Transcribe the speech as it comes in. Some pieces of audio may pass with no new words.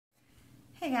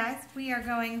Okay guys, we are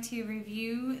going to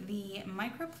review the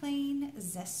Microplane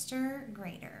zester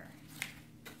grater.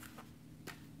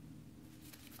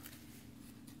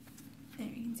 There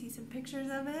you can see some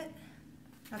pictures of it.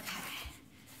 Okay.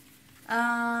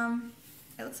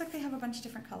 It looks like they have a bunch of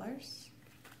different colors.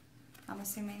 I'm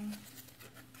assuming,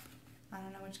 I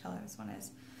don't know which color this one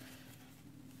is.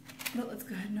 But let's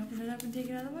go ahead and open it up and take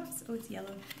it out of the box. Oh, it's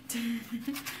yellow.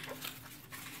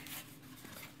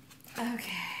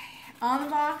 Okay. On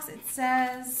the box it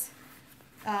says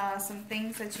some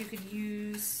things that you could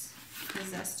use the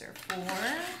zester for.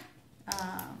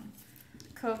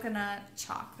 Coconut,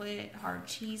 chocolate, hard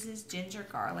cheeses, ginger,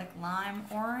 garlic, lime,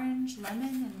 orange, lemon,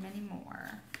 and many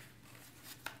more.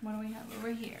 What do we have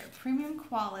over here? Premium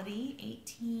quality,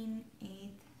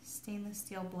 18/8 stainless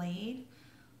steel blade.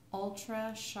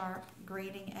 Ultra sharp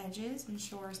grating edges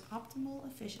ensures optimal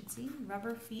efficiency.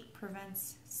 Rubber feet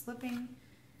prevents slipping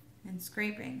and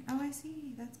scraping. Oh, I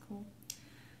see. That's cool.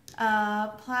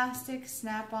 Plastic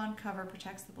snap-on cover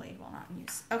protects the blade while not in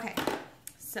use. Okay,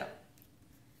 so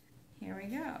here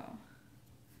we go.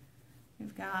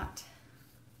 We've got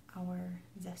our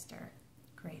zester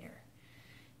grater.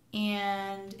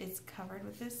 And it's covered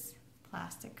with this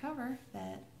plastic cover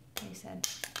that they said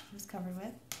it was covered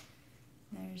with.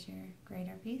 There's your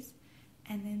grater piece.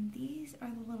 And then these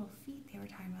are the little feet they were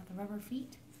talking about, the rubber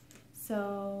feet.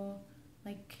 So,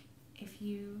 like, if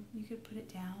you could put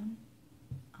it down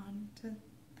onto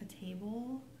a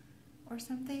table or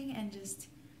something and just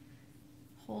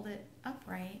hold it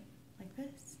upright like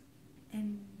this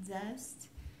and zest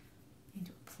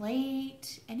into a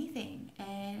plate, anything.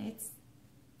 And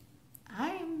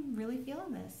I'm really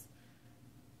feeling this.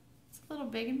 It's a little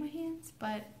big in my hands,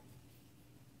 but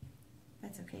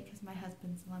that's okay because my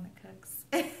husband's the one that cooks.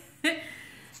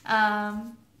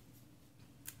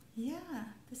 Yeah,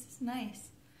 this is nice.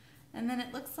 And then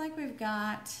it looks like we've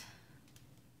got,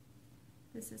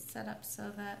 this is set up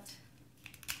so that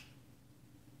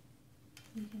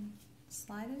you can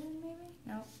slide it in maybe?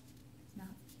 Nope, it's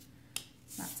not.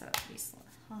 It's not set up to be slide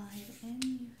in,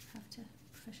 you have to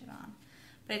push it on.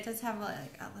 But it does have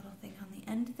like a little thing on the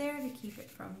end there to keep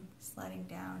it from sliding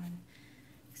down and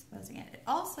exposing it. It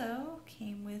also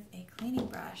came with a cleaning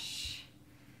brush,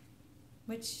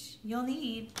 which you'll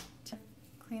need to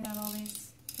clean out all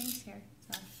these things here.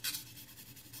 So,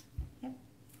 yep.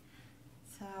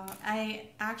 So I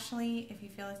actually, if you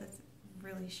feel like it's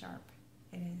really sharp,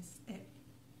 it is. It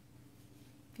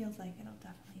feels like it'll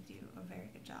definitely do a very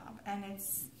good job, and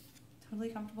it's totally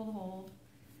comfortable to hold.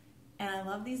 And I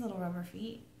love these little rubber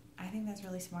feet. I think that's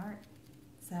really smart.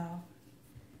 So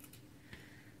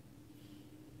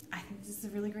I think this is a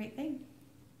really great thing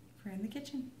for in the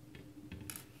kitchen.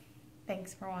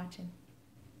 Thanks for watching.